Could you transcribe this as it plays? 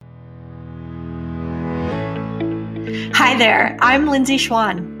Hi there, I'm Lindsay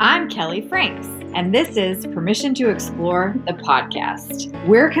Schwann. I'm Kelly Franks, and this is Permission to Explore, the podcast.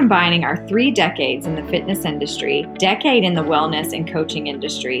 We're combining our 3 decades in the fitness industry, decade in the wellness and coaching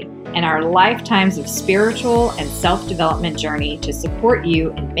industry, and our lifetimes of spiritual and self-development journey to support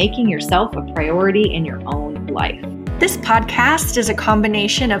you in making yourself a priority in your own life. This podcast is a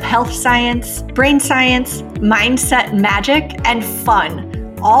combination of health science, brain science, mindset magic, and fun,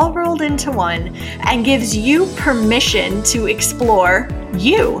 all rolled into one, and gives you permission to explore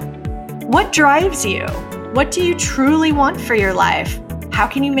you. What drives you? What do you truly want for your life? How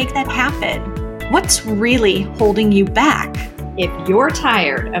can you make that happen? What's really holding you back? If you're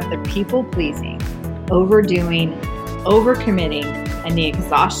tired of the people-pleasing, overdoing, overcommitting, and the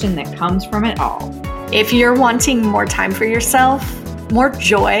exhaustion that comes from it all, if you're wanting more time for yourself, more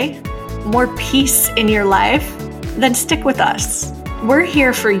joy, more peace in your life, then stick with us. We're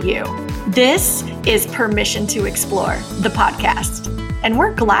here for you. This is Permission to Explore, the podcast, and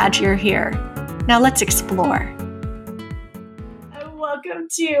we're glad you're here. Now let's explore. Welcome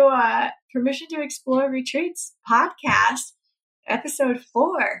to Permission to Explore Retreats podcast, episode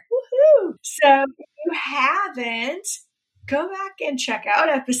 4. Woohoo! So if you haven't, go back and check out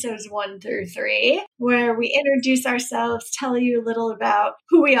episodes 1 through 3, where we introduce ourselves, tell you a little about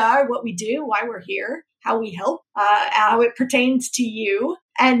who we are, what we do, why we're here, how we help, how it pertains to you.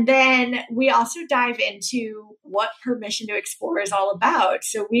 And then we also dive into what Permission to Explore is all about.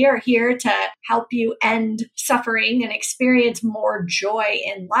 So we are here to help you end suffering and experience more joy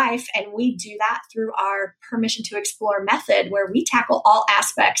in life. And we do that through our Permission to Explore method, where we tackle all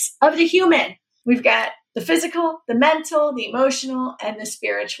aspects of the human. We've got the physical, the mental, the emotional, and the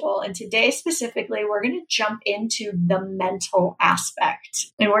spiritual. And today specifically, we're going to jump into the mental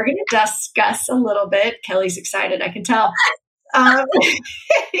aspect. And we're going to discuss a little bit. Kelly's excited, I can tell. We're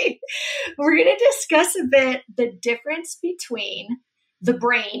going to discuss a bit the difference between the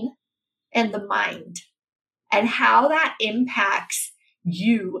brain and the mind and how that impacts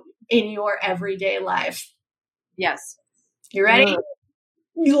you in your everyday life. yes. You ready?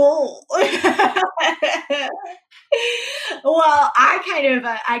 Well,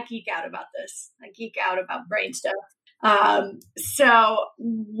 I geek out about this. I geek out about brain stuff. So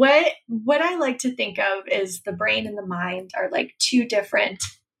what I like to think of is the brain and the mind are like two different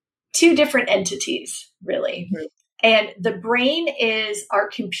entities, really. Mm-hmm. And the brain is our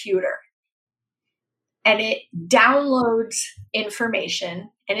computer, and it downloads information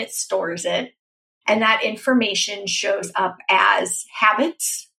and it stores it. And that information shows up as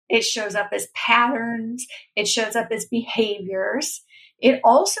habits. It shows up as patterns. It shows up as behaviors. It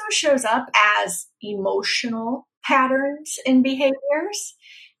also shows up as emotional patterns and behaviors,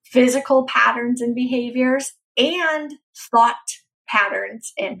 physical patterns and behaviors, and thought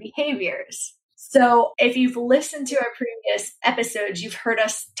patterns and behaviors. So if you've listened to our previous episodes, you've heard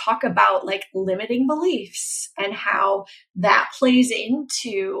us talk about like limiting beliefs and how that plays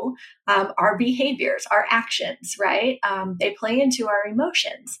into our behaviors, our actions, right? They play into our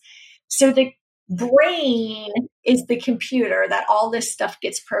emotions. So the brain is the computer that all this stuff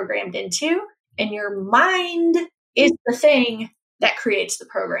gets programmed into, and your mind is the thing that creates the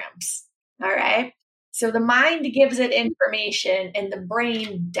programs. All right. So the mind gives it information, and the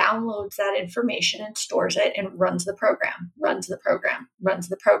brain downloads that information and stores it and runs the program.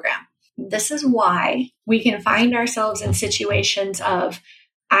 This is why we can find ourselves in situations of,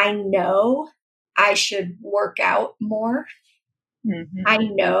 I know I should work out more. Mm-hmm. I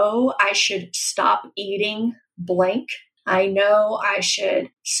know I should stop eating blank. I know I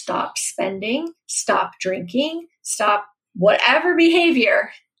should stop spending, stop drinking, stop whatever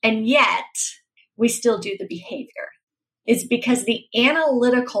behavior. And yet we still do the behavior. It's because the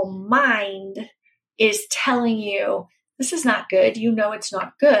analytical mind is telling you, this is not good. You know it's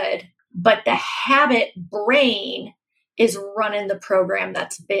not good. But the habit brain is running the program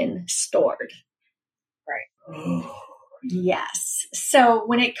that's been stored. Right. Yes. So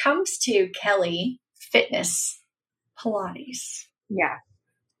when it comes to Kelly, fitness, Pilates. Yeah.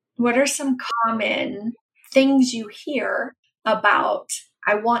 What are some common things you hear about,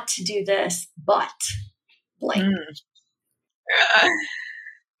 I want to do this, but blank?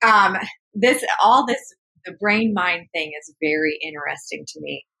 The brain mind thing is very interesting to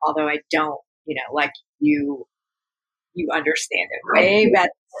me, although I don't, like you understand it way better.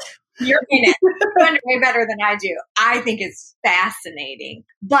 You're in it. You understand way better than I do. I think it's fascinating.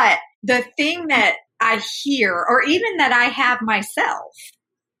 But the thing that I hear, or even that I have myself,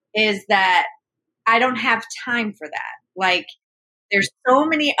 is that I don't have time for that. Like, there's so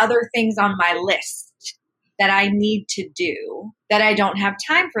many other things on my list that I need to do that I don't have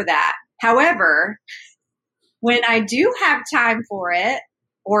time for that. However, when I do have time for it,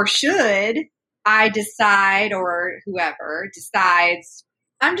 or should I decide, or whoever decides,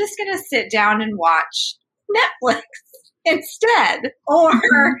 I'm just going to sit down and watch Netflix instead, or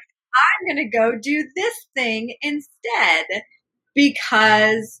I'm going to go do this thing instead,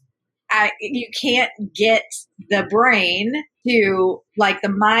 because you can't get the brain to, like, the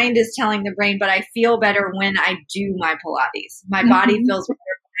mind is telling the brain, but I feel better when I do my Pilates. My body feels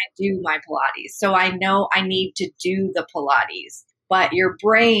better when I do my Pilates. So I know I need to do the Pilates, but your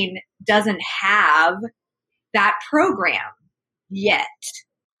brain doesn't have that program yet.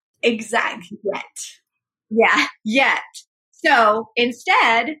 Exactly. Yet. Yeah, yet. So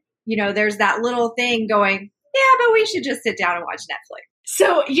instead, there's that little thing going, yeah, but we should just sit down and watch Netflix.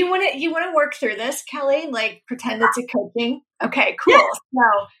 So you want to work through this, Kelly? Like pretend it's a coaching. Okay, cool. Yeah.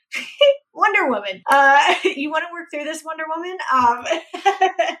 So Wonder Woman. You want to work through this, Wonder Woman?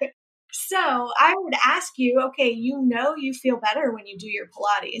 So I would ask you, okay, you feel better when you do your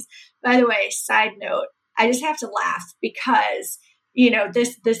Pilates. By the way, side note, I just have to laugh because,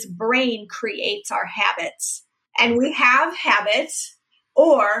 this brain creates our habits, and we have habits,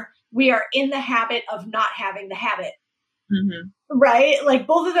 or we are in the habit of not having the habit. Mm-hmm. Right? Like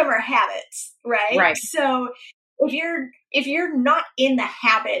both of them are habits, right? Right. So if you're not in the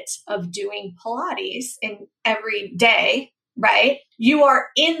habit of doing Pilates in every day, right? You are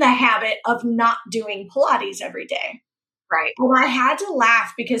in the habit of not doing Pilates every day. Right. And I had to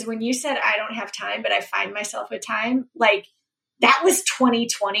laugh because when you said I don't have time, but I find myself with time, like that was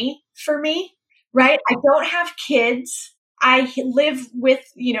 2020 for me, right? I don't have kids. I live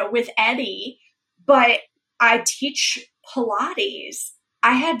with Eddie, but I teach Pilates.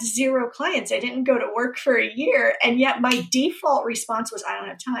 I had 0 clients. I didn't go to work for a year. And yet my default response was, I don't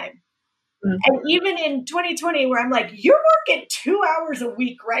have time. Mm-hmm. And even in 2020, where I'm like, you're working 2 hours a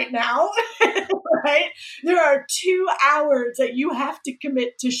week right now, right? There are 2 hours that you have to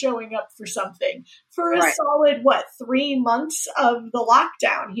commit to showing up for something for a solid, 3 months of the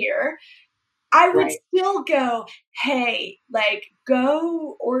lockdown here. I would still go, hey, like,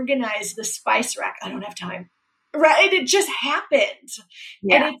 go organize the spice rack. I don't have time. Right? It just happened.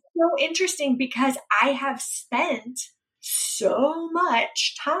 Yeah. And it's so interesting because I have spent so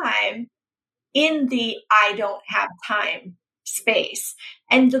much time in the I don't have time space.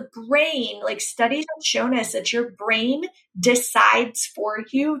 And the brain, like studies have shown us that your brain decides for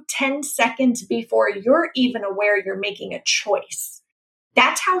you 10 seconds before you're even aware you're making a choice.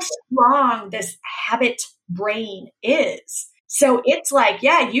 That's how strong this habit brain is. So it's like,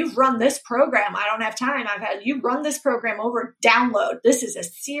 yeah, you've run this program. I don't have time. You run this program over, download. This is a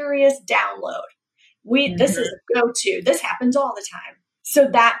serious download. This is a go-to. This happens all the time. So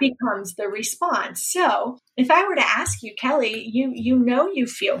that becomes the response. So if I were to ask you, Kelly, you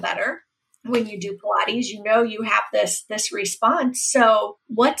feel better when you do Pilates, you have this response. So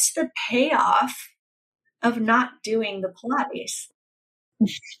what's the payoff of not doing the Pilates?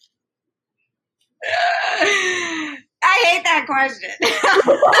 I hate that question.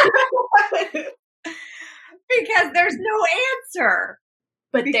 Because there's no answer.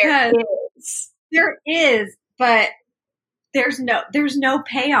 But there is. There is, but there's no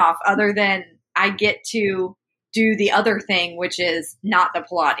payoff other than I get to do the other thing, which is not the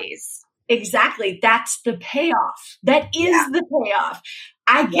Pilates. Exactly. That's the payoff. That is the payoff.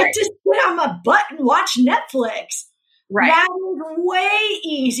 I get to sit on my butt and watch Netflix. Right. That is way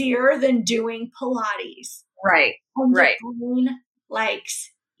easier than doing Pilates. Right. And the brain likes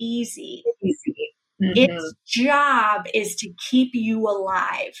easy. Mm-hmm. Its job is to keep you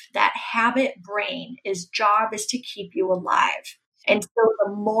alive. That habit brain, its job is to keep you alive. And so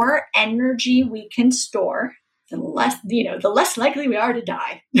the more energy we can store, the less likely we are to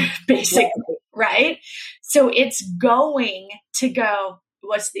die, basically, right? So it's going to go,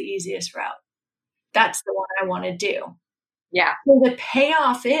 what's the easiest route? That's the one I want to do. Yeah. So the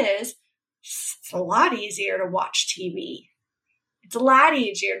payoff is it's a lot easier to watch TV. It's a lot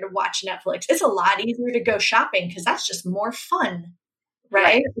easier to watch Netflix. It's a lot easier to go shopping because that's just more fun,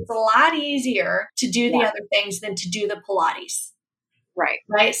 right? It's a lot easier to do the other things than to do the Pilates.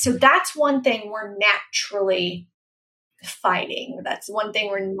 Right. So that's one thing we're naturally fighting. That's one thing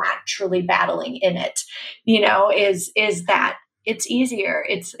we're naturally battling in it, is that it's easier.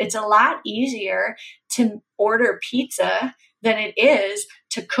 It's a lot easier to order pizza than it is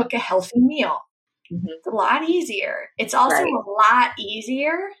to cook a healthy meal. Mm-hmm. It's a lot easier. It's also a lot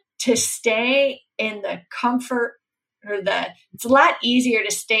easier to stay in the comfort it's a lot easier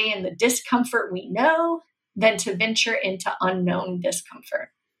to stay in the discomfort we know than to venture into unknown discomfort.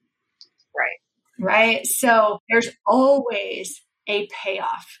 Right. So there's always a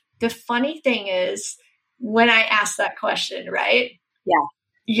payoff. The funny thing is when I asked that question, right? Yeah.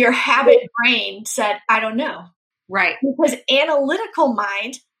 Your habit brain said, I don't know. Right. Because analytical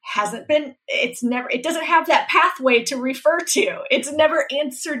mind it doesn't have that pathway to refer to. It's never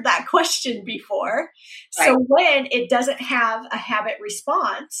answered that question before. Right. So when it doesn't have a habit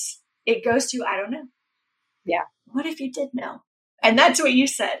response, it goes to, I don't know. Yeah. What if you did know? And that's what you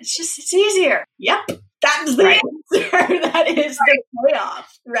said. It's easier. Yep. That's the answer. That is the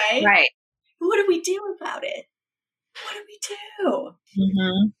payoff, right? Right. What do we do about it? What do we do?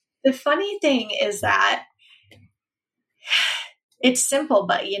 Mm-hmm. The funny thing is that it's simple,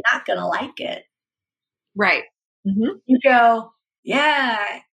 but you're not going to like it. Right. Mm-hmm. You go, yeah,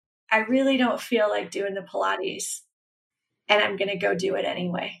 I really don't feel like doing the Pilates, and I'm going to go do it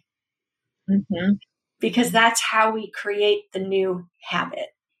anyway. Mm-hmm. Because that's how we create the new habit.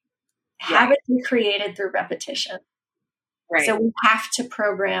 Habits are created through repetition. Right. So we have to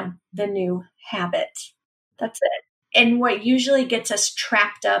program the new habit. That's it. And what usually gets us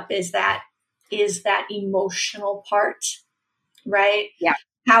trapped up is that emotional part, right? Yeah.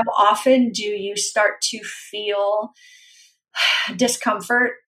 How often do you start to feel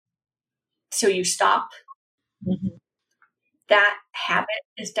discomfort? So you stop. Mm-hmm. That habit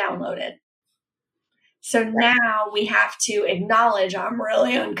is downloaded. So now we have to acknowledge I'm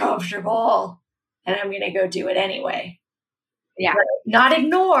really uncomfortable and I'm going to go do it anyway. Yeah. Right? Not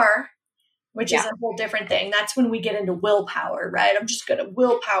ignore, which is a whole different thing. That's when we get into willpower, right? I'm just going to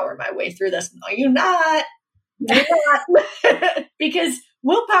willpower my way through this. No, you're not. You're not. Because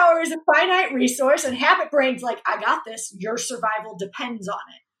willpower is a finite resource and habit brain's like, I got this. Your survival depends on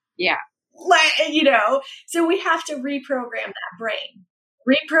it. Yeah. So we have to reprogram that brain.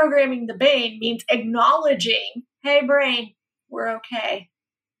 Reprogramming the brain means acknowledging, hey, brain, we're okay.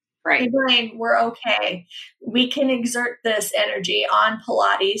 Right. Hey, brain, we're okay. We can exert this energy on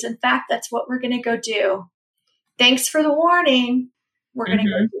Pilates. In fact, that's what we're going to go do. Thanks for the warning. We're going to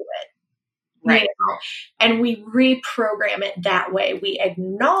go do it. Right. And we reprogram it that way. We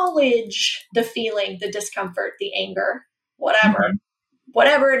acknowledge the feeling, the discomfort, the anger, whatever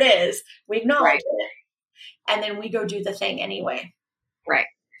it is, we acknowledge it. And then we go do the thing anyway. Right.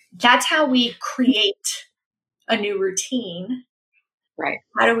 That's how we create a new routine. Right.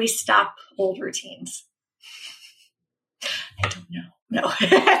 How do we stop old routines? I don't know. No.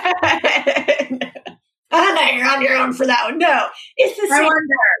 I know you're on your own for that one. No, it's the same.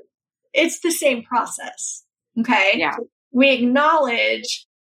 It's the same process. Okay. Yeah. We acknowledge,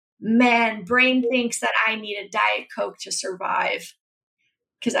 man, brain thinks that I need a Diet Coke to survive.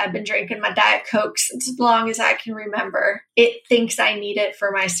 Because I've been drinking my Diet Coke since as long as I can remember. It thinks I need it for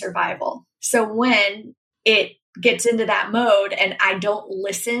my survival. So when it gets into that mode and I don't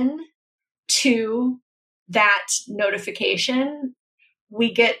listen to that notification,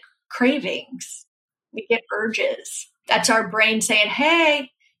 we get cravings. We get urges. That's our brain saying,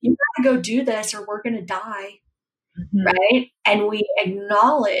 hey, you got to go do this or we're going to die. Right? And we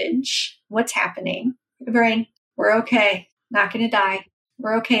acknowledge what's happening. Brain, we're okay. Not going to die.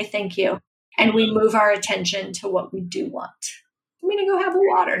 We're okay, thank you. And we move our attention to what we do want. I'm going to go have a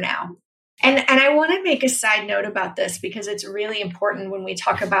water now. And I want to make a side note about this because it's really important when we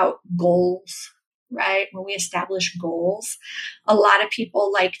talk about goals, right? When we establish goals, a lot of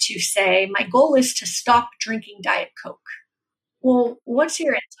people like to say, my goal is to stop drinking Diet Coke. Well, what's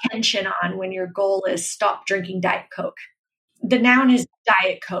your intention on when your goal is stop drinking Diet Coke? The noun is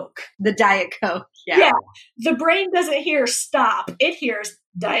Diet Coke. The Diet Coke. Yeah. The brain doesn't hear stop. It hears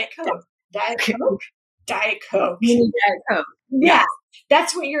Diet Coke. Diet Coke. Diet Coke. Diet Coke. Yeah.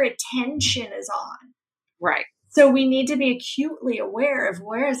 That's what your attention is on. Right. So we need to be acutely aware of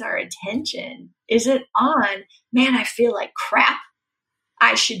where is our attention. Is it on, man, I feel like crap.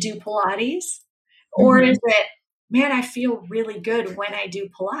 I should do Pilates. Or is it, man, I feel really good when I do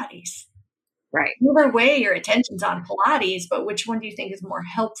Pilates. Right. Either way, your attention's on Pilates, but which one do you think is more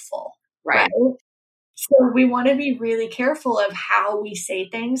helpful? Right. So we want to be really careful of how we say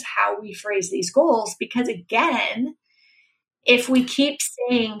things, how we phrase these goals, because again, if we keep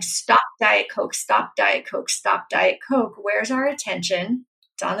saying stop Diet Coke, stop Diet Coke, stop Diet Coke, where's our attention?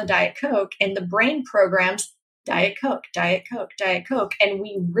 It's on the Diet Coke, and the brain programs Diet Coke, Diet Coke, Diet Coke, and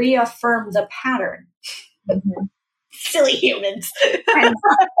we reaffirm the pattern. Silly humans.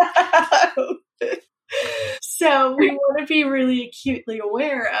 So we want to be really acutely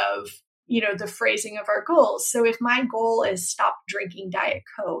aware of, the phrasing of our goals. So if my goal is stop drinking Diet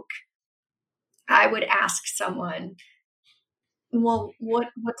Coke, I would ask someone, well,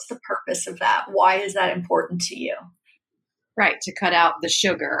 what's the purpose of that? Why is that important to you? Right. To cut out the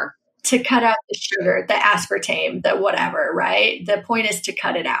sugar. to cut out the sugar, the aspartame, the whatever, right? The point is to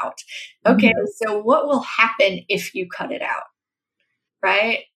cut it out. Okay, so what will happen if you cut it out,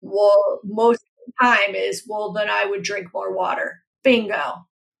 right? Well, most of the time is, well, then I would drink more water. Bingo.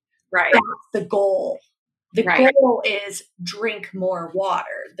 Right. That's the goal. The goal is drink more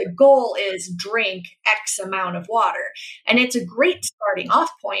water. The goal is drink X amount of water. And it's a great starting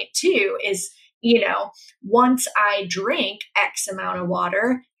off point too, is, once I drink X amount of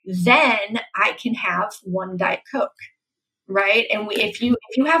water, then I can have one Diet Coke, right? And if you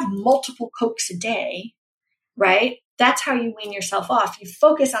have multiple Cokes a day, right, that's how you wean yourself off. You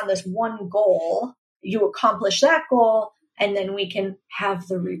focus on this one goal, you accomplish that goal, and then we can have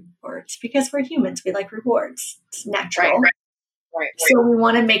the rewards, because we're humans. We like rewards. It's natural. Right. So we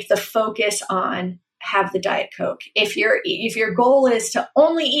want to make the focus on have the Diet Coke. If your goal is to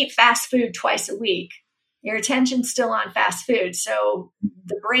only eat fast food twice a week, your attention's still on fast food. So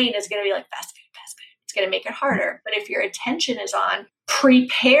the brain is going to be like, fast food, fast food. It's going to make it harder. But if your attention is on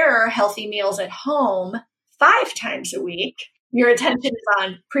prepare healthy meals at home 5 times a week, your attention is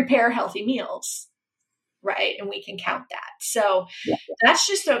on prepare healthy meals. Right. And we can count that. So that's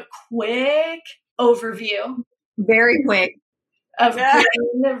just a quick overview. Very quick. Of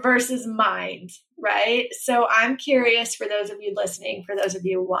brain versus mind. Right. So I'm curious, for those of you listening, for those of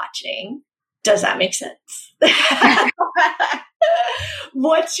you watching, does that make sense?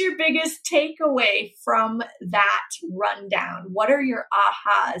 What's your biggest takeaway from that rundown? What are your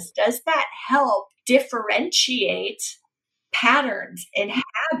ahas? Does that help differentiate patterns and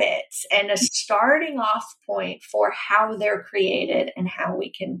habits and a starting off point for how they're created and how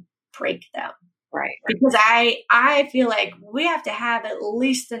we can break them? Right. Because I feel like we have to have at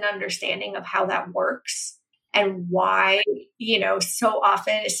least an understanding of how that works and why, so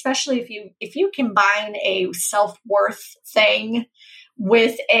often, especially if you combine a self-worth thing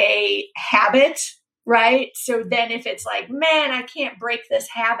with a habit, right? So then if it's like, man, I can't break this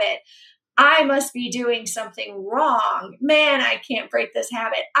habit, I must be doing something wrong. Man, I can't break this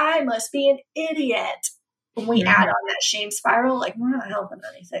habit. I must be an idiot. When we add on that shame spiral, like, we're not helping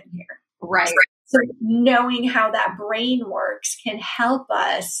anything here. Right. So knowing how that brain works can help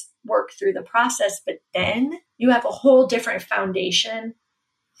us work through the process, but then you have a whole different foundation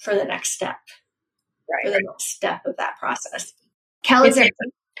for the next step, for the next step of that process. Kelly's there.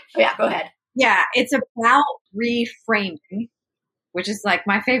 Oh yeah, go ahead. Yeah, it's about reframing, which is like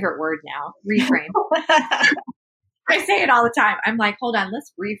my favorite word now, reframe. I say it all the time. I'm like, hold on,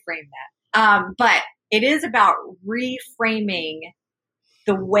 let's reframe that. But it is about reframing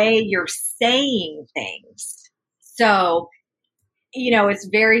the way you're saying things. So, it's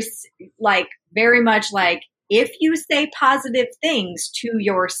very much like, if you say positive things to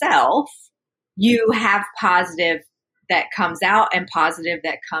yourself, you have positive that comes out and positive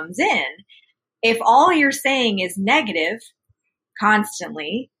that comes in. If all you're saying is negative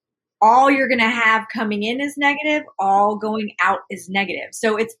constantly, all you're going to have coming in is negative, all going out is negative.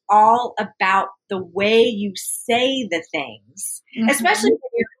 So it's all about the way you say the things, especially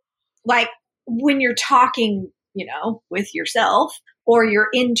when you're talking, with yourself, or your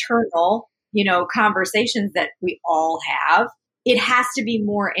internal, conversations that we all have. It has to be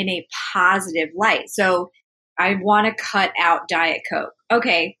more in a positive light. So I want to cut out Diet Coke.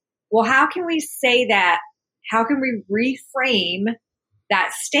 Okay, well, how can we say that? How can we reframe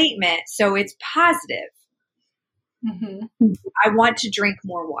that statement so it's positive? I want to drink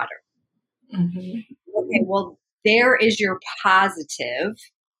more water. Okay, well, there is your positive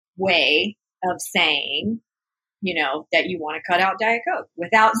way of saying, that you want to cut out Diet Coke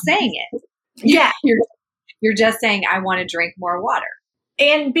without saying it. Yeah. You're just saying, I want to drink more water.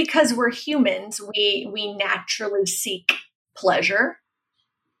 And because we're humans, we naturally seek pleasure.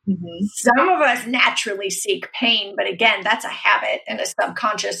 Some of us naturally seek pain, but again, that's a habit and a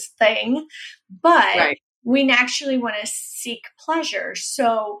subconscious thing. But we naturally want to seek pleasure.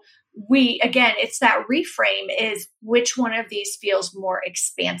 So it's that reframe, is which one of these feels more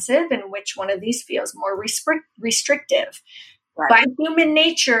expansive and which one of these feels more restrictive. By human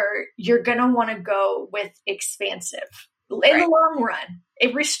nature, you're going to want to go with expansive in the long run.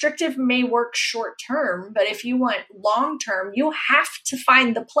 Restrictive may work short term, but if you want long term, you have to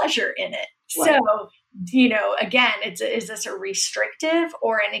find the pleasure in it. So, again, is this a restrictive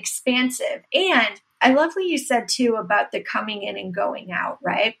or an expansive? And I love what you said too about the coming in and going out,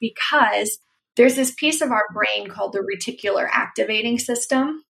 right? Because there's this piece of our brain called the reticular activating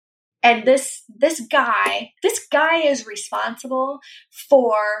system. And this guy is responsible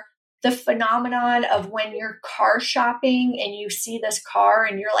for the phenomenon of when you're car shopping and you see this car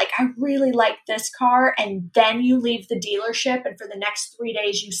and you're like, I really like this car. And then you leave the dealership and for the next 3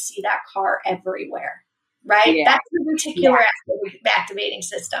 days, you see that car everywhere, right? Yeah. That's the reticular activating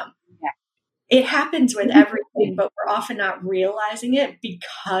system. Yeah. It happens with everything, but we're often not realizing it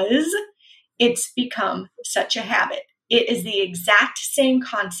because it's become such a habit. It is the exact same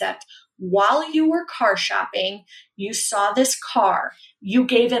concept. While you were car shopping, you saw this car. You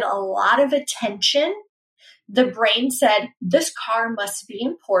gave it a lot of attention. The brain said, this car must be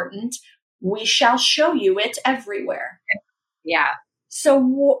important. We shall show you it everywhere. Yeah.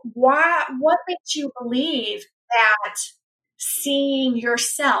 So what makes you believe that seeing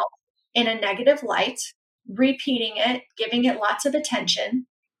yourself in a negative light, repeating it, giving it lots of attention,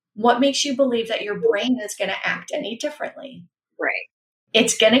 what makes you believe that your brain is going to act any differently? Right.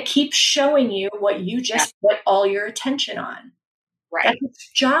 It's going to keep showing you what you just put all your attention on. Right. That's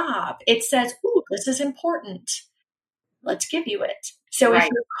its job. It says, ooh, this is important. Let's give you it. So if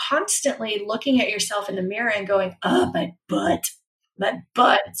you're constantly looking at yourself in the mirror and going, oh, my butt,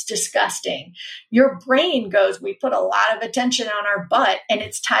 it's disgusting. Your brain goes, we put a lot of attention on our butt and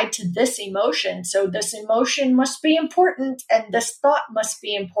it's tied to this emotion. So this emotion must be important and this thought must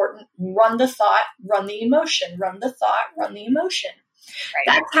be important. Run the thought, run the emotion, run the thought, run the emotion.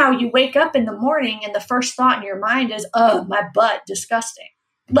 Right. That's how you wake up in the morning and the first thought in your mind is, oh, my butt, disgusting.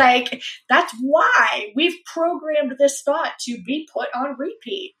 Like, that's why we've programmed this thought to be put on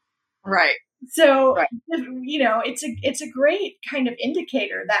repeat. Right. So, you know, it's a great kind of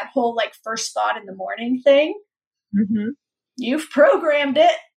indicator, that whole like first thought in the morning thing. Mm-hmm. You've programmed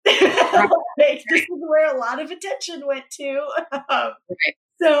it. Like, this is where a lot of attention went to.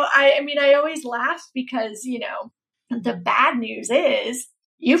 So, I always laugh because, you know, the bad news is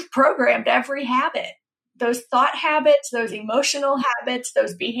you've programmed every habit. Those thought habits, those emotional habits,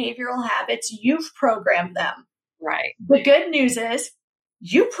 those behavioral habits, you've programmed them. Right. The good news is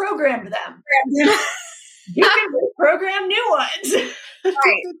you programmed them. You can program new ones.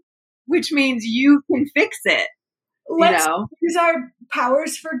 Right. Which means you can fix it. Let's use our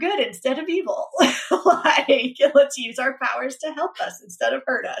powers for good instead of evil. Like, let's use our powers to help us instead of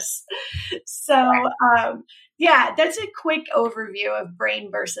hurt us. So, that's a quick overview of brain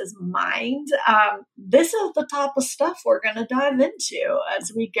versus mind. This is the type of stuff we're going to dive into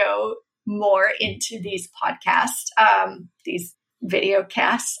as we go more into these podcasts, these video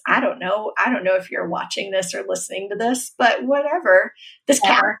casts. I don't know if you're watching this or listening to this, but whatever. This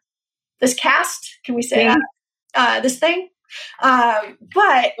cast, can we say that? This thing?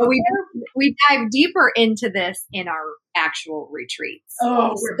 But we dive deeper into this in our actual retreats.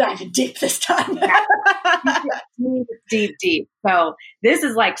 Oh, we're diving deep this time. deep. So this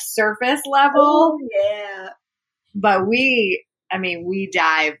is like surface level. Oh, yeah. But we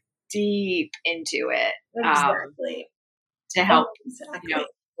dive deep into it. Exactly. To help people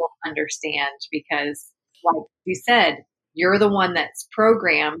understand, because like you said, you're the one that's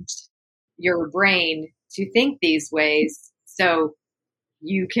programmed your brain to think these ways, so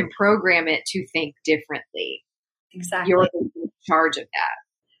you can program it to think differently. Exactly. You're in charge of that.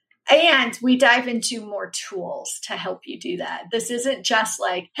 And we dive into more tools to help you do that. This isn't just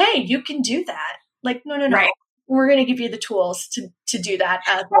like, hey, you can do that. Like, no. Right. We're going to give you the tools to do that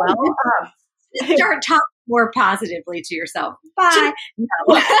as well. Start talking more positively to yourself. Bye. No.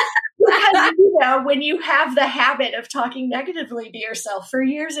 Because, when you have the habit of talking negatively to yourself for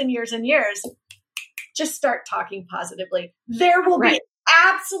years and years and years, just start talking positively. There will be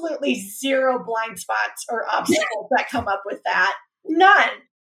absolutely zero blind spots or obstacles that come up with that. None.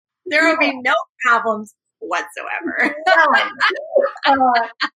 There will be no problems whatsoever. None.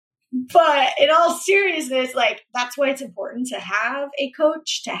 But in all seriousness, like, that's why it's important to have a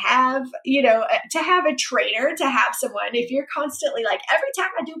coach, to have a trainer, to have someone. If you're constantly like, every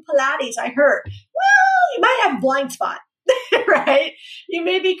time I do Pilates, I hurt. Well, you might have a blind spot, right? You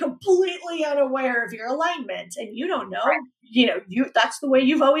may be completely unaware of your alignment and you don't know, that's the way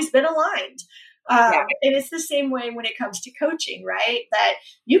you've always been aligned. And it's the same way when it comes to coaching, right? That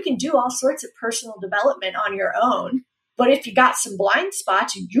you can do all sorts of personal development on your own. But if you got some blind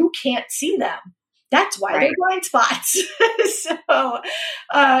spots, you can't see them. That's why they're blind spots. So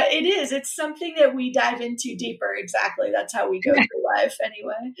it's something that we dive into deeper. Exactly. That's how we go through life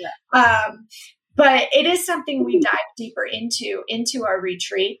anyway. Yeah. But it is something we dive deeper into our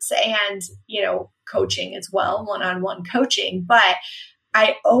retreats and, coaching as well, one-on-one coaching. But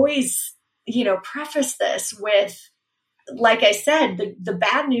I always, preface this with, like I said, the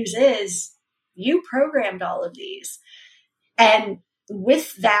bad news is you programmed all of these. And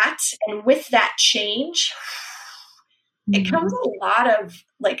with that change, it comes a lot of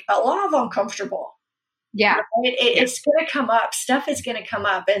uncomfortable. Yeah. Right? It's going to come up. Stuff is going to come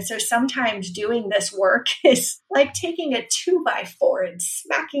up. And so sometimes doing this work is like taking a 2x4 and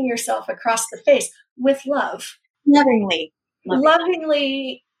smacking yourself across the face with love.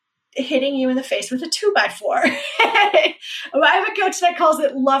 Lovingly hitting you in the face with a 2x4. I have a coach that calls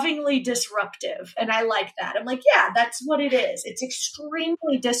it lovingly disruptive. And I like that. I'm like, yeah, that's what it is. It's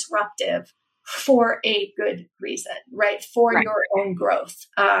extremely disruptive for a good reason, right? For your own growth.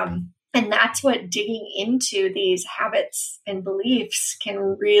 And that's what digging into these habits and beliefs can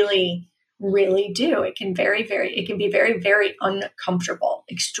really, really do. It can be very, very uncomfortable,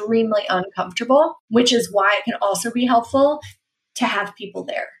 extremely uncomfortable, which is why it can also be helpful to have people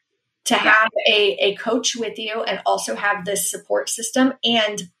there, to have a coach with you and also have this support system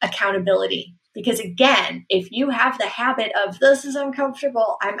and accountability. Because again, if you have the habit of this is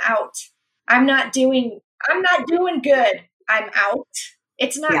uncomfortable, I'm out. I'm not doing good. I'm out.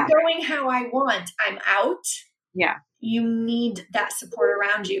 It's not going how I want. I'm out. Yeah. You need that support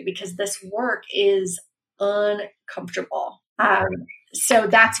around you because this work is uncomfortable. So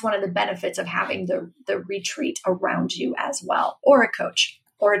that's one of the benefits of having the retreat around you as well, or a coach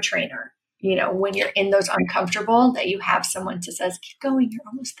or a trainer. You know, when you're in those uncomfortable, that you have someone to says, keep going, you're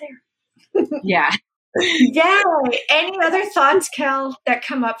almost there. Yeah. Yeah. Any other thoughts, Kel, that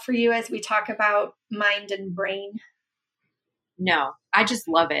come up for you as we talk about mind and brain? No, I just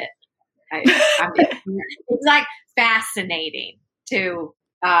love it. It's like fascinating to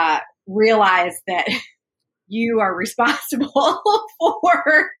realize that you are responsible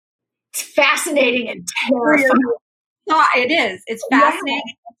for. It's fascinating and terrifying. It is. It's fascinating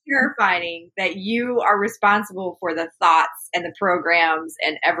and terrifying that you are responsible for the thoughts and the programs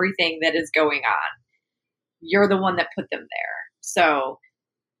and everything that is going on. You're the one that put them there. So,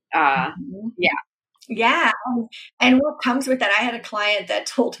 yeah. Yeah. And what comes with that, I had a client that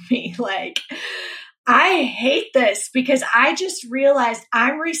told me, like, I hate this because I just realized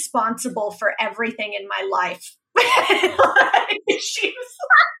I'm responsible for everything in my life. She was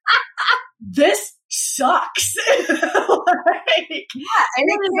like, this sucks. And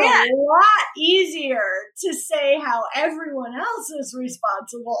it was a lot easier to say how everyone else is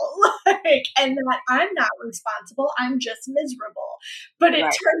responsible, and that I'm not responsible. I'm just miserable. But it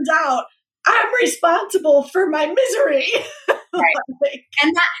turns out I'm responsible for my misery. Right.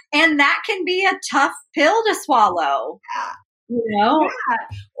 And that can be a tough pill to swallow. Yeah. You know? Yeah.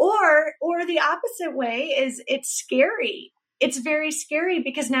 Or the opposite way is it's scary. It's very scary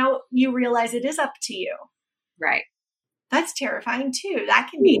because now you realize it is up to you. Right. That's terrifying too. That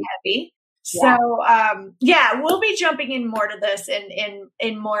can be heavy. So, we'll be jumping in more to this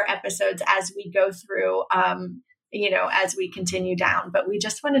in more episodes as we go through, as we continue down. But we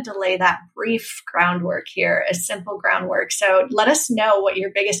just wanted to lay that brief groundwork here, a simple groundwork. So let us know what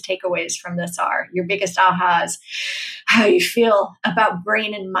your biggest takeaways from this are, your biggest ahas, how you feel about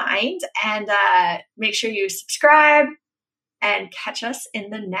brain and mind. And make sure you subscribe and catch us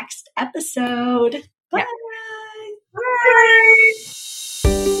in the next episode. Bye. Yeah. Bye.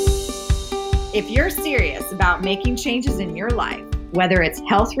 If you're serious about making changes in your life, whether it's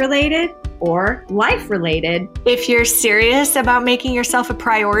health related or life related, if you're serious about making yourself a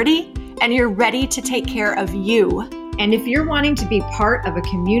priority and you're ready to take care of you, and if you're wanting to be part of a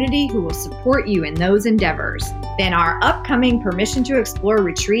community who will support you in those endeavors, then our upcoming Permission to Explore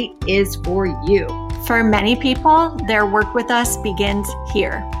retreat is for you. For many people, their work with us begins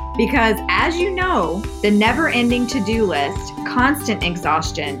here. Because as you know, the never-ending to-do list, constant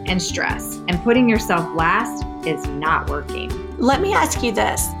exhaustion and stress, and putting yourself last is not working. Let me ask you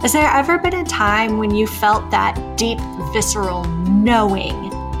this. Has there ever been a time when you felt that deep, visceral knowing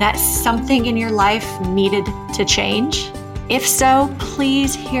that something in your life needed to change? If so,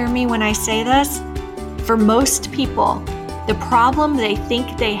 please hear me when I say this. For most people, the problem they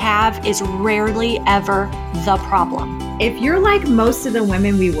think they have is rarely ever the problem. If you're like most of the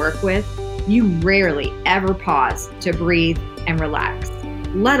women we work with, you rarely ever pause to breathe and relax,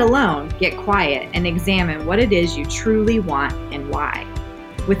 let alone get quiet and examine what it is you truly want and why.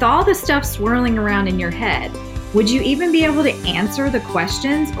 With all the stuff swirling around in your head, would you even be able to answer the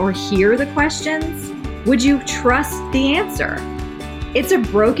questions or hear the questions? Would you trust the answer? It's a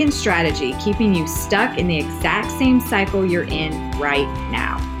broken strategy keeping you stuck in the exact same cycle you're in right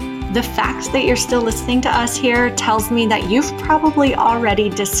now. The fact that you're still listening to us here tells me that you've probably already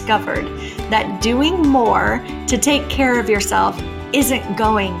discovered that doing more to take care of yourself isn't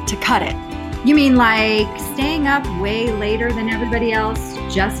going to cut it. You mean like staying up way later than everybody else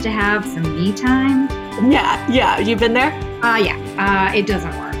just to have some me time? Yeah. You've been there? It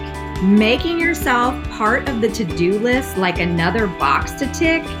doesn't work. Making yourself part of the to-do list like another box to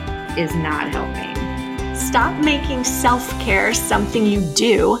tick is not helping. Stop making self-care something you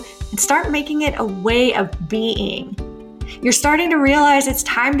do and start making it a way of being. You're starting to realize it's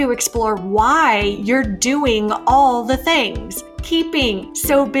time to explore why you're doing all the things, keeping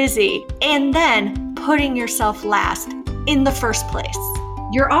so busy, and then putting yourself last in the first place.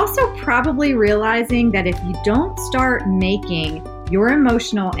 You're also probably realizing that if you don't start making your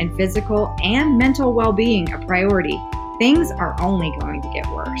emotional and physical and mental well-being a priority, things are only going to get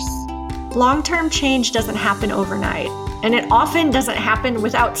worse. Long-term change doesn't happen overnight, and it often doesn't happen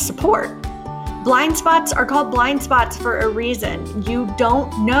without support. Blind spots are called blind spots for a reason. You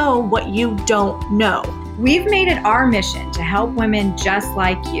don't know what you don't know. We've made it our mission to help women just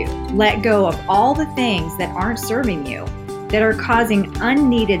like you let go of all the things that aren't serving you, that are causing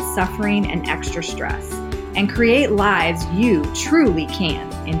unneeded suffering and extra stress, and create lives you truly can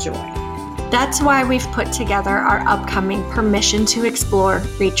enjoy. That's why we've put together our upcoming Permission to Explore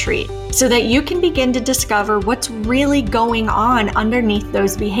retreat, so that you can begin to discover what's really going on underneath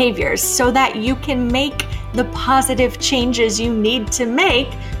those behaviors, so that you can make the positive changes you need to make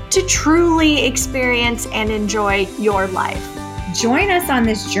to truly experience and enjoy your life. Join us on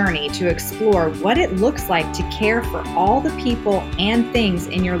this journey to explore what it looks like to care for all the people and things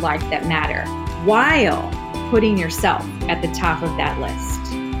in your life that matter, while putting yourself at the top of that list.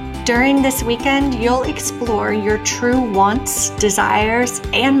 During this weekend, you'll explore your true wants, desires,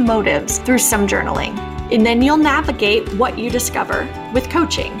 and motives through some journaling. And then you'll navigate what you discover with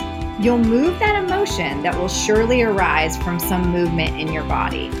coaching. You'll move that emotion that will surely arise from some movement in your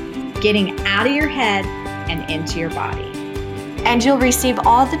body, getting out of your head and into your body. And you'll receive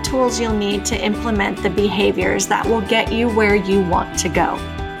all the tools you'll need to implement the behaviors that will get you where you want to go.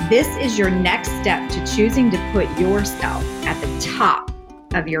 This is your next step to choosing to put yourself at the top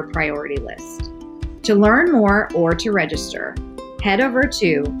of your priority list. To learn more or to register, head over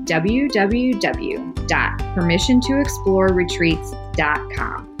to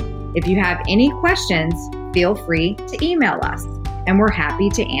www.permissiontoexploreretreats.com. If you have any questions, feel free to email us, and we're happy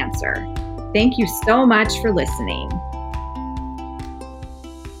to answer. Thank you so much for listening.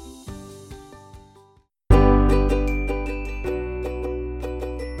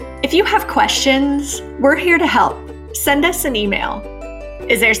 If you have questions, we're here to help. Send us an email.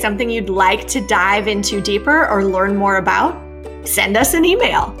 Is there something you'd like to dive into deeper or learn more about? Send us an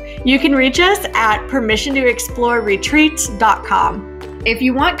email. You can reach us at permissiontoexploreretreats.com. If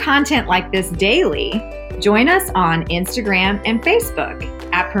you want content like this daily, join us on Instagram and Facebook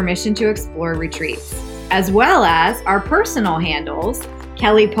at Permission to Explore Retreats, as well as our personal handles,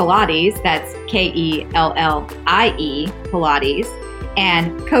 Kelly Pilates, that's Kellie Pilates,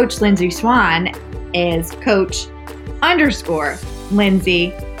 and Coach Lindsay Swan is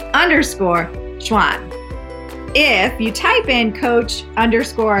Coach_Lindsay_Schwan. If you type in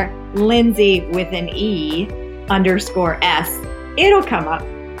Coach_Lindsay with an E_S, it'll come up.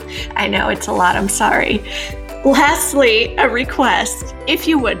 I know it's a lot, I'm sorry. Lastly, a request, if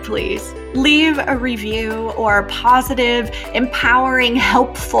you would please, leave a review or a positive, empowering,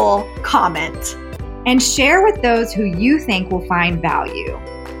 helpful comment. And share with those who you think will find value.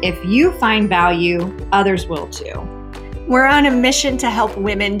 If you find value, others will too. We're on a mission to help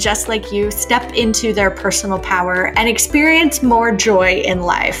women just like you step into their personal power and experience more joy in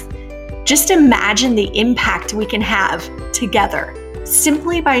life. Just imagine the impact we can have together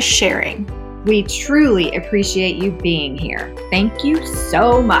simply by sharing. We truly appreciate you being here. Thank you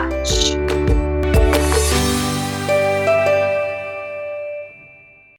so much.